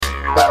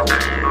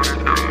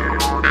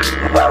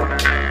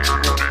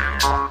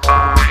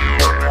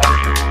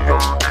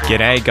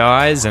G'day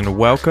guys and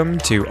welcome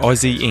to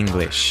Aussie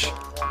English.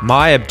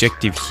 My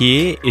objective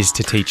here is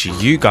to teach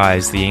you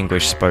guys the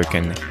English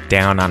spoken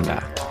down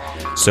under.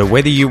 So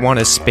whether you want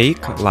to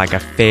speak like a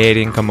fair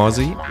dinkum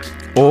Aussie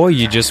or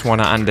you just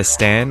want to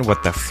understand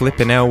what the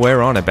flippin' hell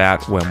we're on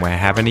about when we're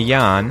having a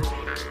yarn,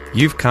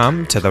 you've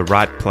come to the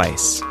right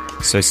place.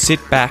 So sit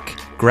back,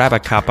 grab a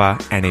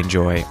cuppa and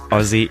enjoy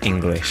Aussie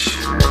English.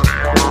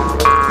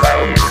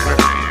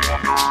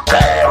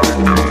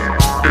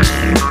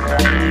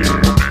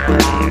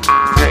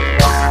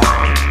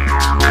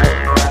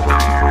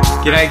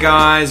 G'day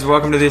guys,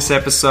 welcome to this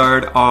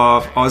episode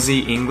of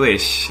Aussie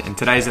English, and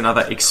today's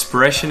another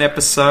expression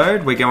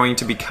episode. We're going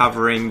to be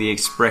covering the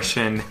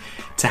expression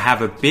to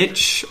have a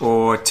bitch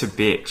or to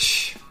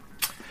bitch.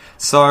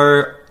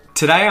 So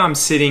today I'm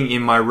sitting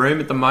in my room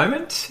at the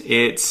moment.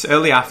 It's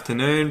early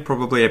afternoon,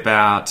 probably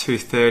about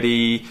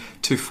 2:30,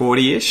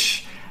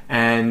 2:40ish,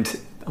 and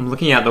I'm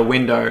looking out the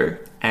window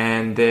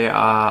and there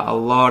are a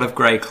lot of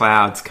grey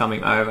clouds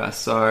coming over.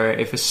 So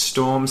if a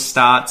storm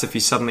starts, if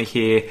you suddenly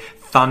hear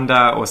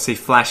thunder or see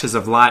flashes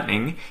of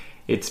lightning,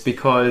 it's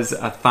because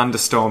a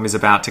thunderstorm is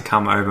about to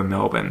come over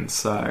Melbourne.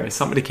 So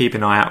something to keep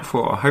an eye out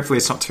for. Hopefully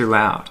it's not too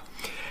loud.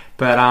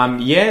 But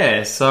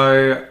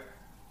so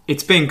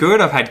it's been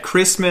good. I've had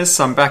Christmas.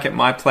 I'm back at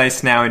my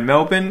place now in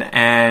Melbourne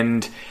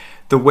and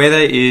the weather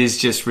is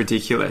just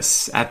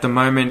ridiculous. At the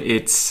moment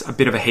it's a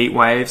bit of a heat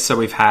wave. So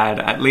we've had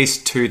at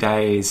least 2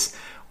 days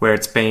where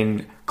it's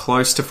been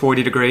close to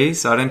 40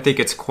 degrees. I don't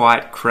think it's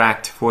quite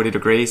cracked 40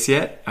 degrees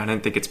yet. I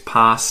don't think it's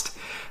past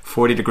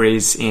 40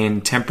 degrees in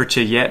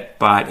temperature yet,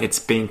 but it's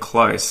been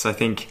close. I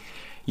think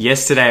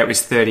yesterday it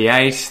was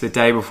 38. The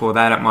day before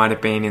that it might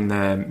have been in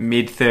the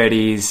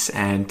mid-30s.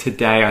 And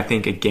today I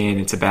think again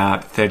it's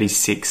about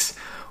 36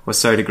 or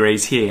so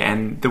degrees here.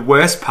 And the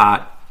worst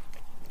part,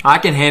 I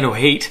can handle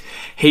heat.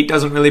 Heat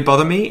doesn't really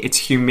bother me. It's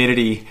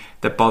humidity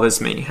that bothers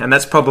me. And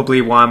that's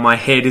probably why my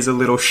head is a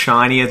little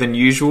shinier than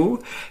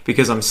usual,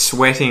 because I'm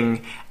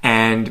sweating,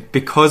 and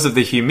because of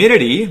the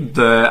humidity,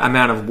 the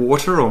amount of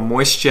water or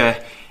moisture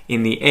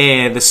in the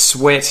air, the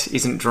sweat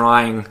isn't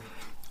drying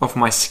off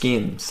my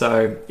skin.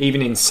 So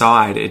even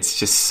inside, it's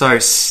just so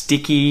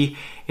sticky,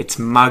 it's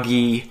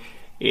muggy,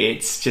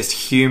 it's just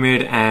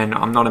humid, and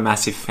I'm not a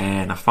massive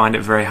fan. I find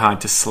it very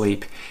hard to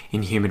sleep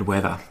in humid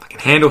weather. I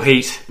can handle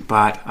heat,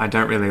 but I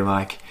don't really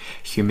like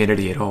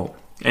humidity at all.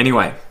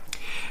 Anyway,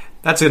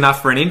 that's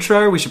enough for an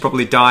intro. We should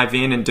probably dive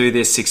in and do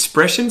this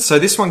expression. So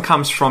this one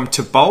comes from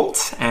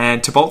Tybalt,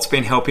 and Tybalt's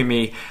been helping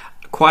me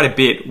quite a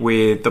bit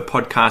with the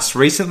podcast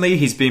recently.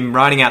 He's been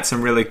writing out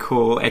some really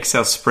cool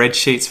Excel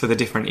spreadsheets for the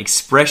different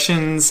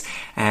expressions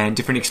and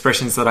different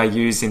expressions that I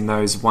use in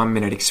those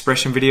 1-minute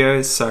expression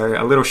videos.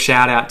 So a little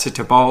shout out to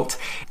Tybalt.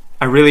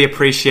 I really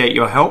appreciate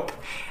your help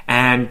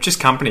and just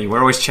company.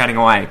 We're always chatting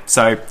away.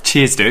 So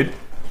cheers, dude.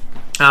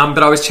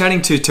 But I was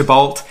chatting to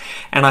Tybalt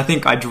and I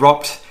think I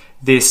dropped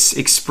this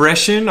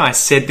expression. I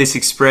said this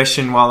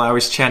expression while I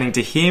was chatting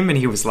to him and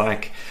he was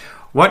like,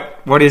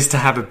 what is to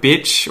have a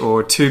bitch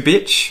or to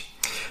bitch?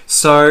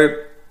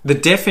 So the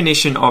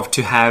definition of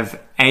to have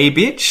a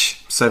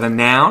bitch, so the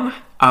noun,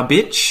 a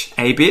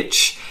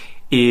bitch,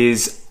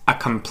 is a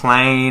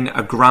complain,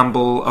 a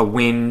grumble, a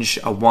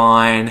whinge, a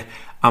whine,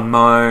 a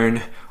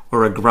moan,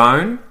 or a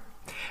groan.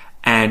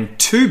 And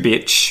to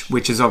bitch,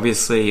 which is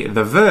obviously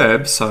the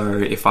verb, so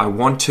if I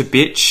want to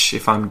bitch,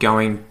 if I'm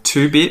going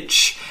to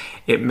bitch,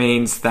 it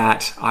means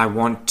that I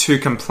want to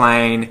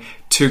complain,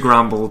 to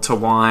grumble, to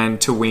whine,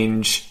 to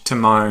whinge, to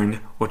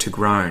moan, or to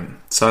groan.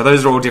 So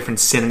those are all different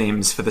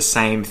synonyms for the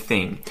same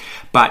thing.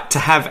 But to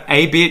have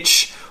a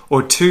bitch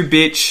or to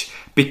bitch,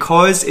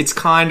 because it's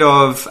kind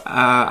of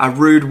a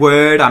rude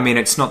word, I mean,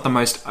 it's not the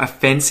most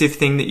offensive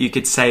thing that you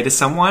could say to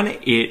someone,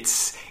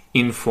 it's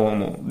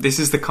informal. This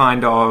is the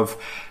kind of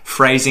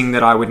phrasing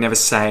that I would never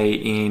say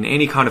in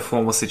any kind of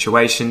formal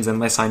situations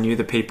unless I knew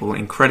the people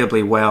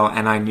incredibly well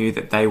and I knew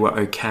that they were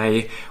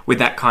okay with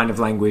that kind of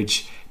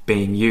language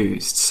being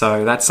used.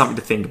 So that's something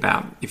to think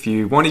about. If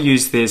you want to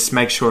use this,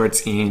 make sure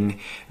it's in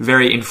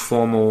very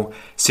informal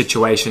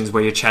situations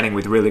where you're chatting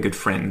with really good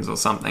friends or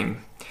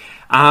something.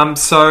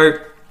 So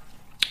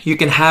you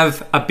can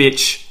have a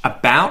bitch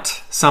about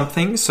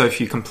something. So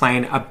if you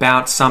complain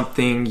about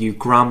something, you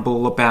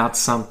grumble about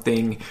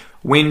something,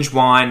 whinge,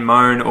 whine,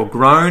 moan, or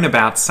groan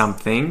about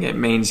something, it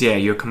means,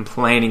 you're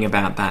complaining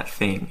about that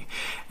thing.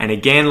 And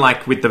again,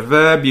 like with the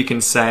verb, you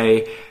can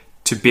say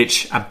to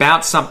bitch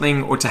about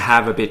something or to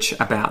have a bitch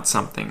about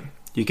something.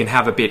 You can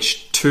have a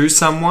bitch to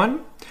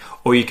someone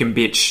or you can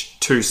bitch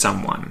to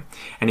someone.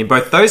 And in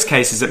both those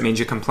cases, it means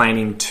you're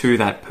complaining to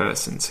that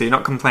person. So you're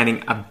not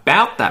complaining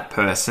about that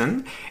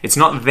person. It's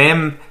not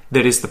them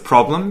that is the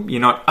problem.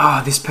 You're not,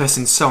 this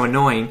person's so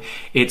annoying.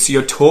 It's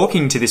you're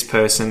talking to this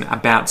person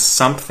about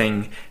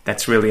something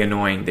that's really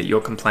annoying that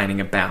you're complaining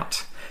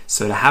about.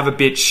 So to have a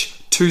bitch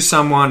to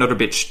someone or to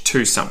bitch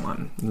to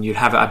someone. And you'd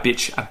have a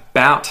bitch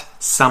about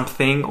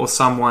something or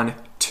someone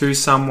to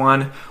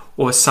someone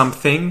or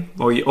something,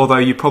 although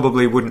you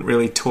probably wouldn't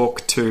really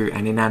talk to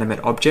an inanimate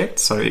object,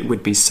 so it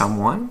would be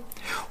someone.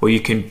 Or you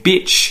can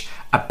bitch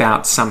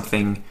about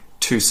something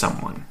to to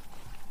someone.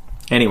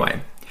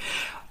 Anyway,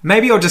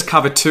 maybe I'll just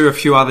cover a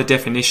few other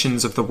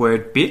definitions of the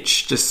word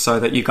bitch, just so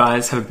that you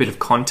guys have a bit of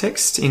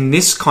context. In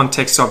this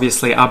context,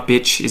 obviously, a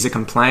bitch is a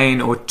complain,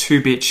 or to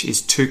bitch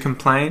is to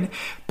complain,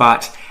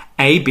 but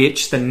a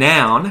bitch, the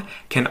noun,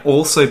 can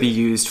also be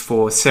used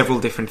for several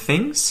different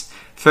things.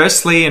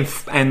 Firstly,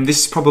 and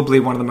this is probably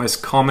one of the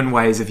most common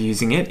ways of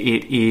using it,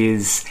 it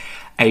is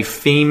a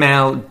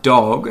female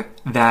dog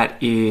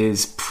that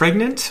is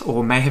pregnant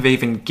or may have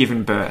even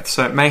given birth.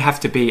 So it may have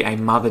to be a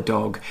mother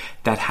dog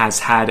that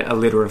has had a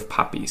litter of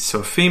puppies. So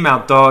a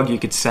female dog, you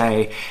could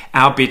say,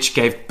 our bitch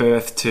gave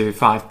birth to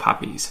 5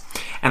 puppies.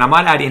 And I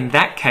might add, in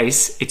that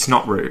case, it's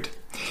not rude.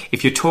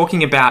 If you're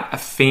talking about a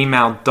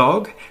female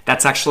dog,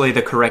 that's actually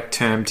the correct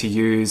term to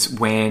use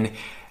when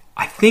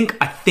I think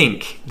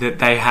that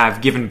they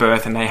have given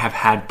birth and they have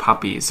had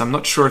puppies. I'm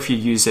not sure if you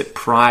use it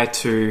prior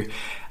to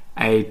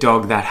a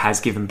dog that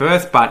has given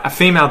birth, but a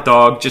female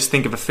dog, just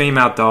think of a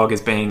female dog as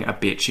being a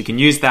bitch. You can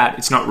use that.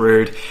 It's not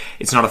rude.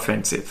 It's not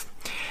offensive.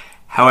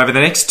 However,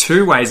 the next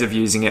 2 ways of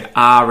using it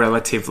are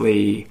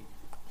relatively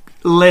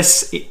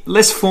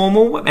less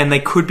formal, and they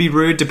could be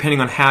rude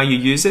depending on how you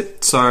use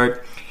it. So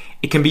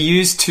it can be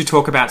used to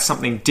talk about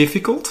something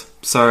difficult.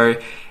 So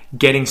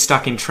getting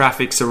stuck in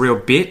traffic's a real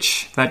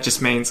bitch. That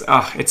just means,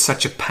 it's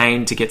such a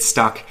pain to get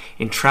stuck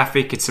in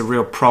traffic. It's a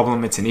real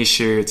problem. It's an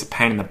issue. It's a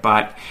pain in the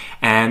butt.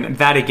 And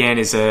that, again,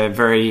 is a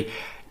very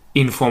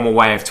informal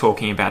way of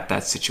talking about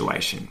that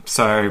situation.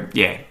 So,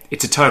 yeah,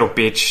 it's a total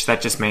bitch.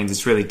 That just means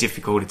it's really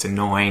difficult. It's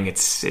annoying.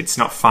 It's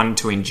not fun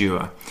to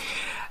endure.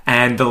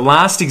 And the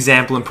last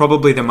example, and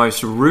probably the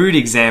most rude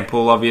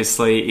example,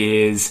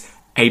 obviously, is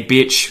a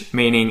bitch,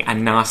 meaning a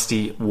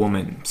nasty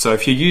woman. So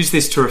if you use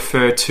this to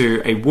refer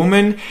to a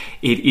woman,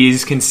 it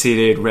is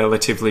considered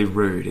relatively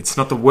rude. It's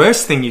not the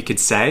worst thing you could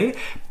say,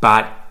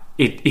 but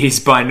it is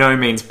by no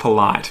means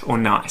polite or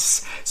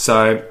nice.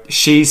 So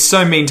she's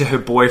so mean to her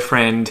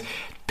boyfriend,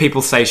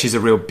 people say she's a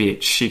real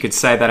bitch. You could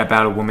say that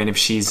about a woman. If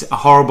she's a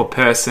horrible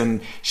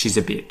person, she's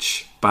a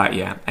bitch. But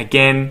yeah,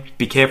 again,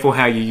 be careful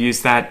how you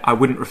use that. I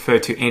wouldn't refer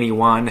to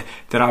anyone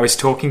that I was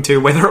talking to,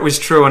 whether it was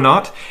true or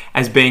not,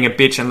 as being a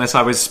bitch unless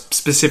I was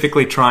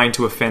specifically trying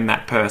to offend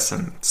that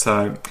person.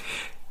 So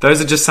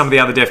those are just some of the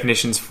other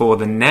definitions for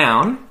the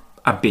noun,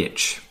 a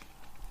bitch.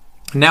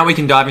 Now we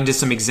can dive into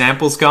some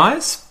examples,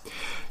 guys.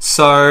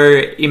 So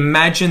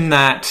imagine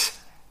that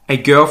a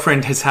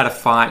girlfriend has had a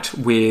fight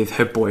with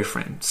her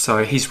boyfriend.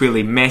 So he's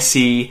really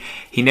messy.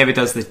 He never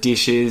does the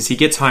dishes. He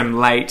gets home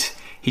late.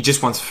 He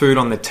just wants food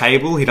on the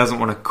table. He doesn't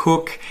want to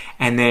cook.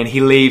 And then he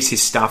leaves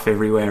his stuff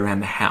everywhere around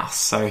the house.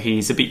 So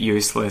he's a bit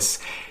useless.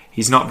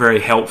 He's not very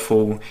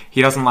helpful.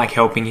 He doesn't like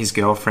helping his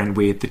girlfriend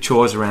with the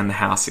chores around the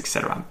house,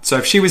 etc. So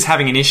if she was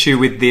having an issue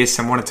with this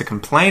and wanted to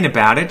complain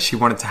about it, she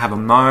wanted to have a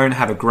moan,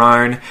 have a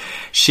groan,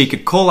 she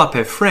could call up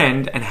her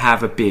friend and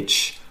have a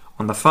bitch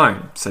on the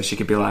phone. So she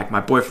could be like,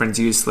 my boyfriend's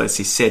useless.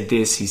 He said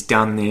this. He's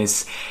done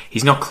this.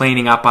 He's not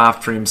cleaning up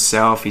after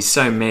himself. He's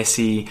so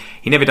messy.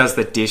 He never does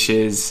the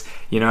dishes.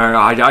 You know,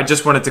 I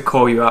just wanted to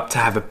call you up to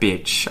have a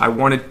bitch. I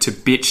wanted to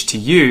bitch to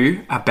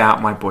you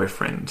about my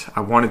boyfriend.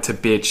 I wanted to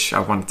bitch. I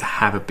wanted to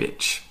have a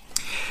bitch.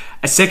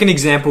 A second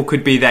example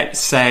could be that,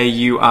 say,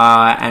 you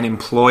are an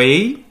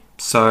employee.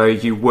 So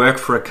you work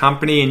for a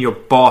company and your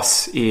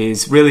boss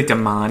is really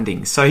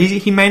demanding. So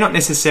he may not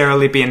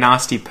necessarily be a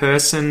nasty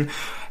person.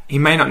 He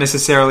may not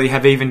necessarily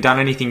have even done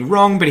anything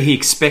wrong, but he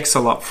expects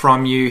a lot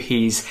from you.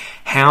 He's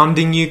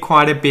hounding you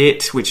quite a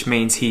bit, which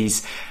means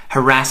he's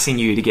harassing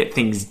you to get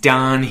things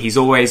done. He's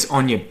always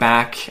on your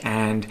back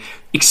and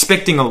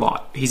expecting a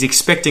lot. He's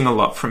expecting a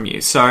lot from you.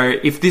 So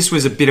if this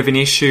was a bit of an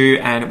issue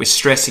and it was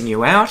stressing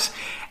you out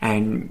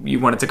and you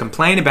wanted to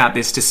complain about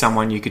this to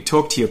someone, you could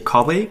talk to your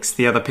colleagues,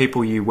 the other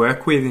people you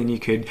work with, and you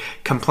could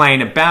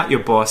complain about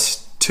your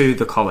boss to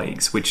the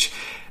colleagues, which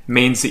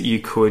means that you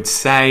could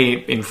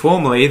say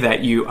informally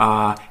that you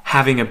are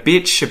having a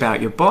bitch about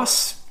your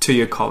boss to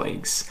your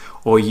colleagues,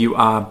 or you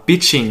are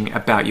bitching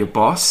about your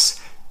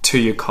boss to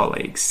your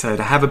colleagues. So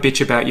to have a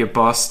bitch about your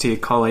boss to your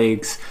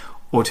colleagues,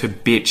 or to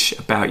bitch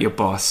about your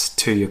boss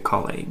to your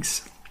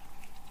colleagues.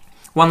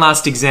 One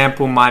last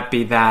example might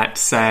be that,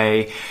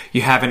 say,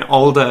 you have an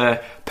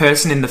older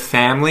person in the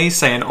family,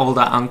 say an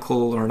older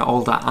uncle or an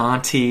older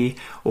auntie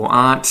or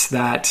aunt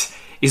that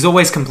is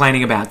always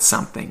complaining about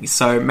something.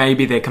 So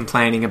maybe they're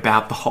complaining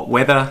about the hot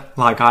weather,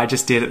 like I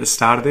just did at the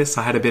start of this.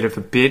 I had a bit of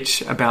a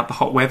bitch about the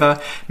hot weather.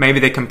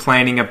 Maybe they're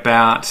complaining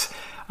about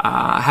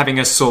having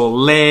a sore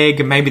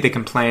leg. Maybe they're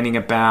complaining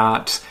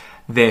about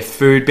their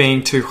food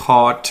being too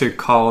hot, too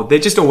cold. They're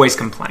just always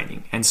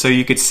complaining. And so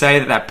you could say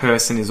that that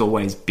person is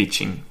always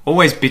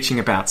bitching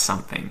about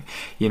something.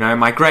 You know,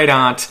 my great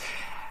aunt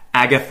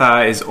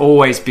Agatha is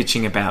always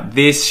bitching about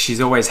this. She's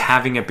always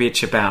having a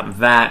bitch about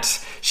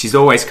that. She's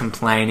always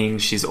complaining.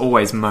 She's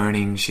always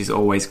moaning. She's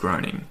always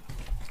groaning.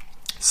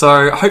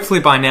 So hopefully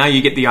by now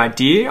you get the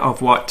idea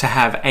of what to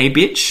have a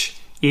bitch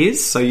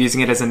is. So using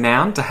it as a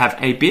noun, to have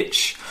a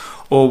bitch,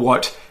 or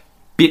what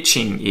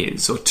bitching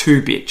is, or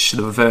to bitch,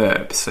 the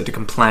verb. So to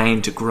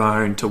complain, to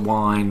groan, to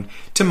whine,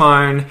 to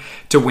moan,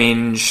 to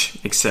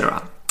whinge,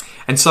 etc.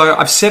 And so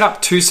I've set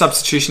up 2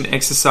 substitution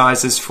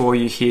exercises for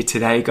you here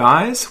today,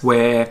 guys,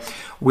 where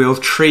we'll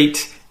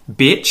treat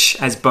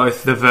bitch as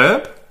both the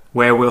verb,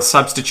 where we'll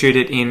substitute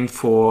it in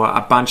for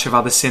a bunch of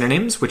other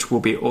synonyms, which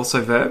will be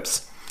also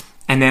verbs.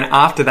 And then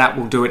after that,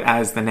 we'll do it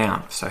as the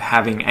noun. So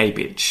having a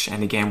bitch.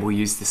 And again, we'll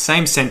use the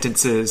same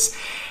sentences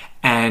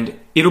and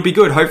it'll be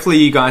good. Hopefully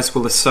you guys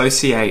will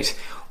associate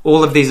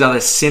all of these other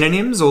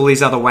synonyms, all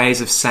these other ways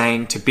of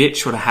saying to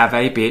bitch or to have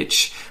a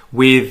bitch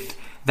with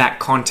that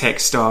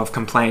context of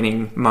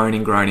complaining,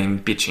 moaning, groaning,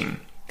 bitching.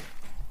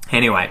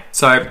 Anyway,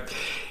 so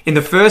in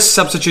the first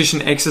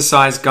substitution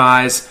exercise,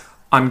 guys,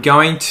 I'm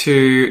going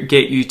to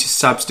get you to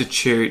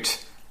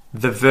substitute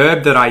the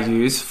verb that I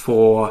use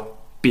for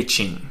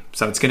bitching.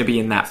 So it's going to be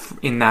in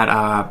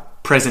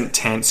that present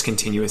tense,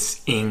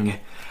 continuous ing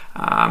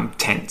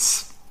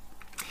tense.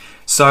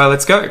 So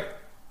let's go.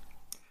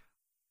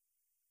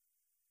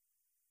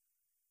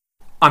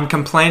 I'm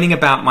complaining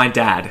about my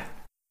dad.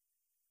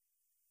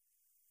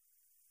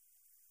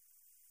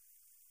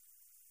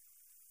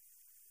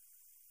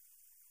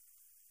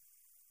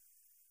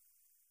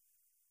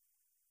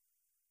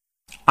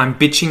 I'm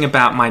bitching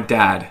about my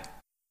dad.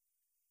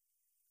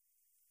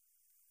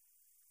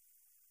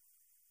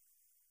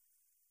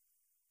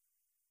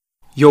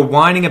 You're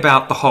whining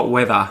about the hot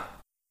weather.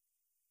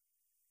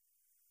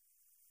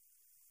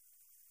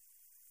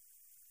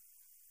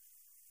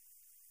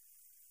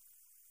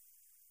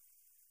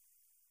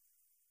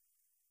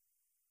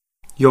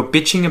 You're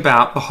bitching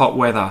about the hot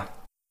weather.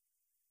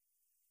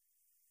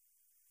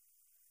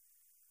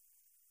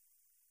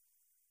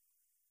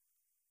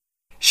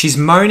 She's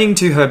moaning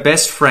to her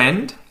best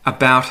friend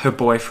about her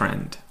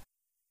boyfriend.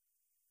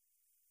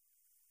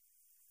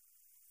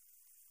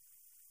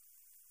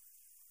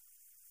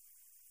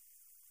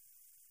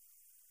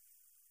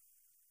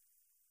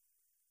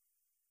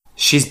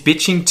 She's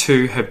bitching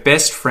to her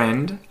best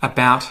friend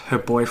about her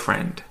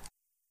boyfriend.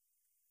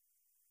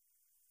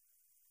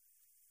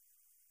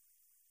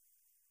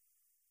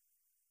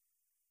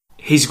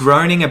 He's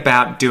groaning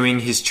about doing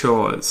his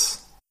chores.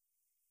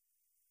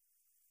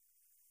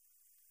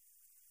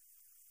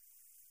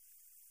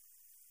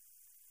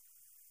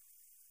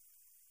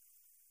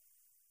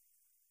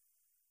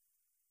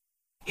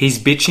 He's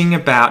bitching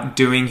about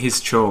doing his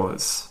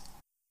chores.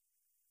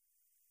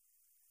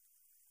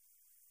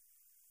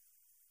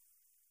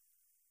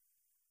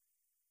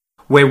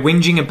 We're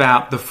whinging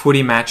about the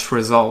footy match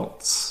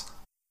results.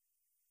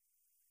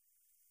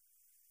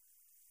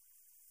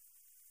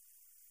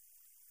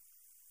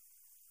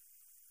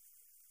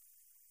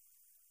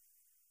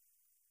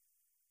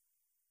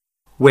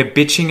 We're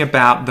bitching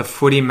about the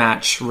footy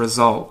match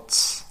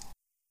results.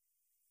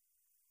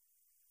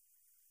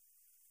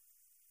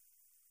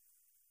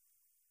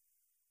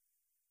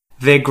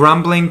 They're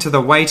grumbling to the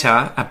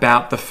waiter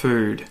about the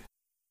food.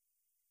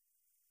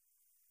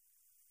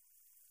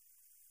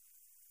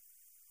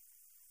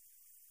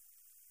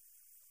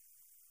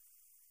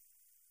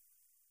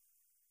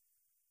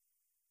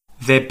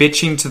 They're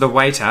bitching to the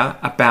waiter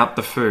about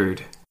the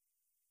food.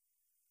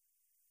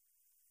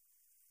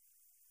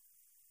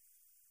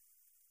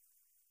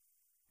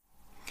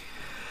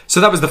 So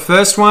that was the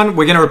first one.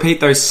 We're going to repeat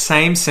those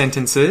same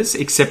sentences,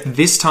 except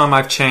this time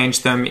I've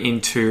changed them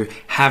into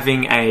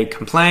having a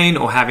complain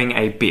or having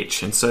a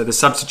bitch. And so the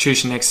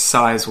substitution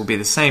exercise will be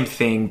the same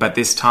thing, but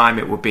this time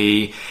it will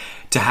be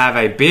to have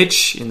a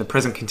bitch in the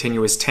present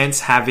continuous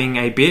tense, having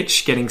a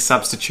bitch, getting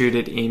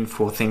substituted in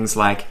for things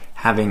like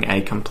having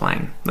a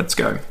complain. Let's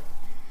go.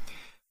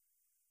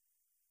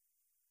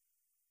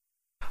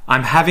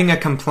 I'm having a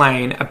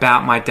complain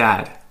about my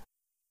dad.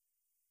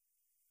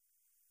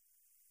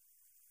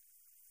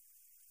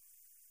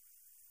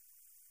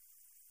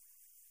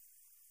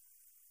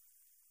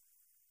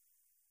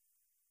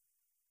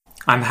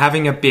 I'm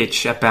having a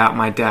bitch about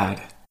my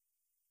dad.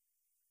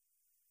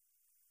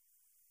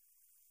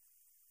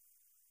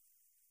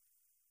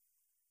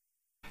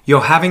 You're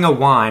having a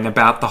whine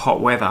about the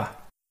hot weather.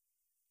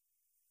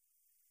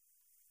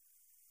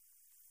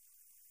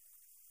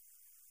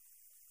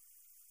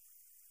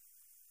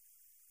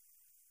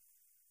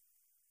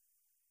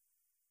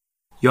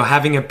 You're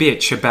having a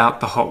bitch about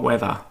the hot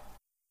weather.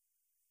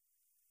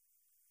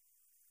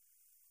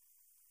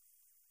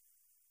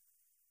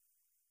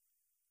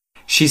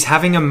 She's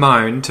having a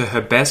moan to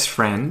her best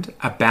friend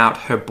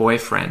about her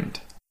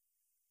boyfriend.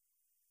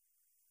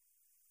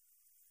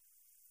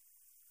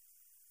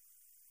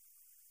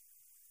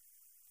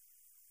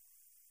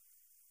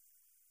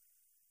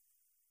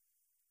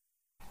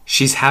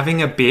 She's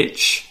having a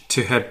bitch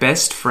to her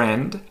best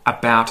friend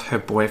about her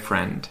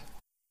boyfriend.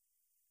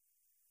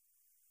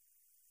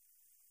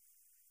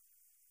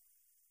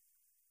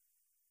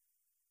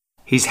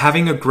 He's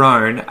having a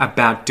groan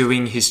about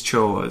doing his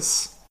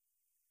chores.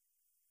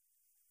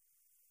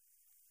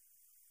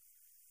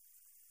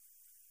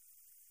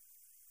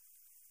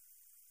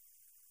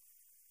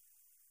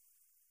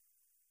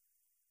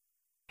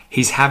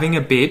 He's having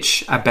a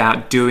bitch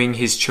about doing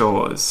his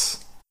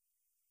chores.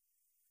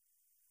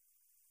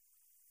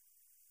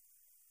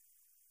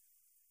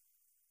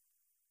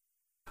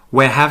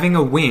 We're having a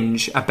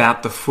whinge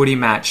about the footy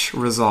match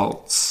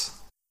results.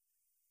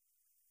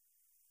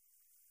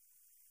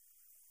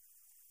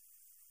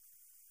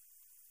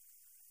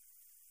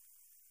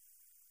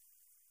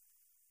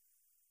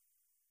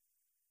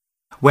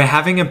 We're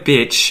having a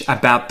bitch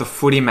about the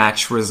footy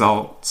match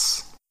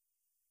results.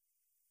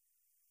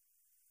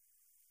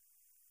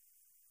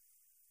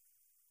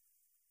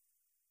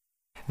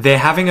 They're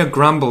having a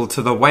grumble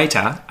to the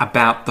waiter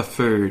about the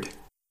food.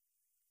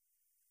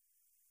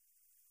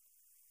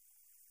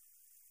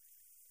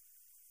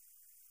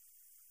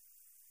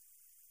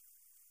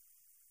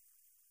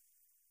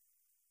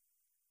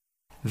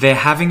 They're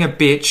having a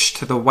bitch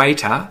to the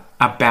waiter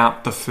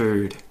about the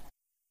food.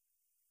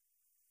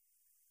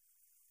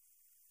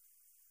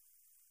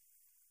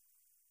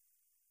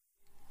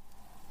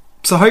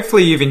 So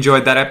hopefully you've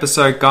enjoyed that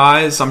episode,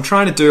 guys. I'm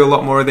trying to do a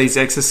lot more of these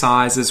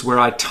exercises where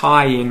I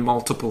tie in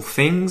multiple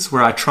things,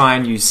 where I try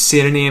and use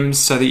synonyms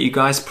so that you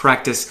guys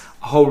practice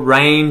a whole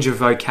range of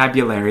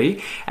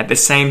vocabulary at the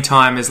same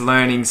time as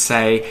learning,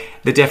 say,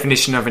 the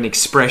definition of an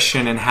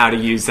expression and how to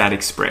use that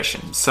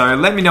expression. So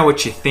let me know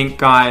what you think,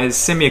 guys.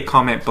 Send me a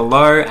comment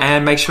below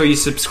and make sure you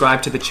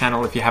subscribe to the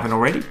channel if you haven't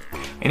already.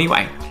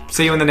 Anyway,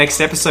 see you in the next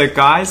episode,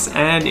 guys,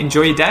 and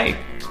enjoy your day.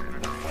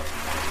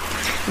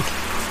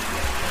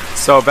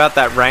 So about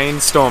that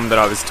rainstorm that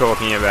I was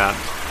talking about.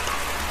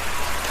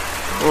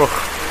 Oof.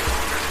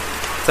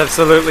 It's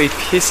absolutely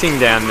pissing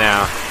down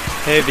now.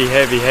 Heavy,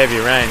 heavy, heavy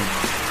rain.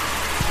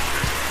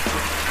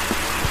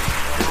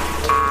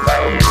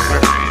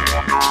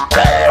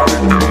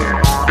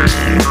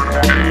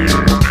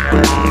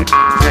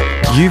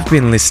 You've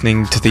been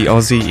listening to the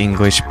Aussie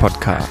English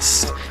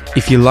podcast.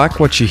 If you like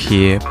what you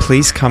hear,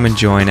 please come and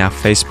join our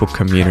Facebook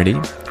community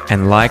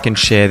and like and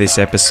share this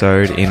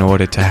episode in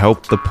order to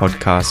help the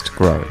podcast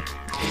grow.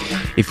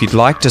 If you'd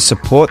like to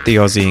support the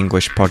Aussie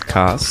English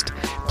podcast,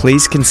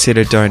 please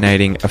consider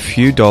donating a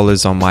few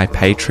dollars on my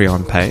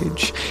Patreon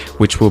page,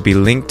 which will be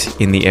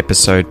linked in the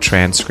episode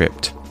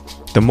transcript.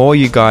 The more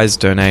you guys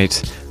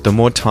donate, the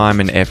more time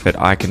and effort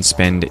I can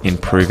spend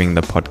improving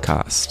the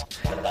podcast.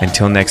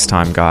 Until next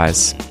time,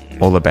 guys,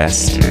 all the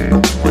best.